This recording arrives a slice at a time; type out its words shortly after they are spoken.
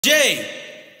Jay,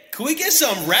 can we get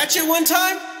some ratchet one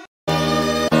time?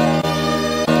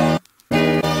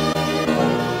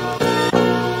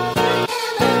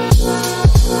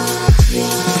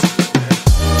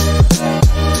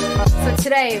 So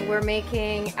today we're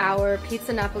making our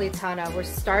pizza napolitana. We're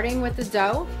starting with the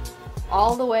dough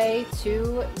all the way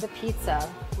to the pizza.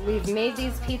 We've made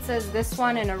these pizzas, this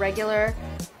one in a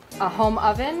home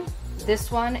oven, this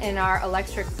one in our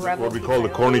electric Breville. What we call the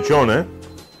cornicione.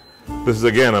 This is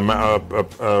again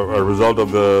a result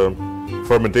of the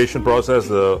fermentation process,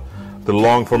 the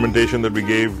long fermentation that we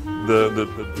gave.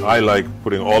 I like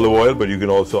putting olive oil, but you can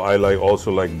I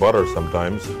also like butter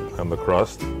sometimes on the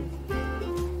crust.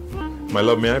 My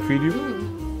love, may I feed you?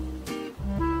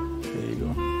 There you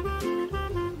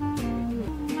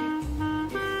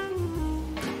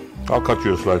go. I'll cut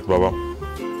you a slice, Baba.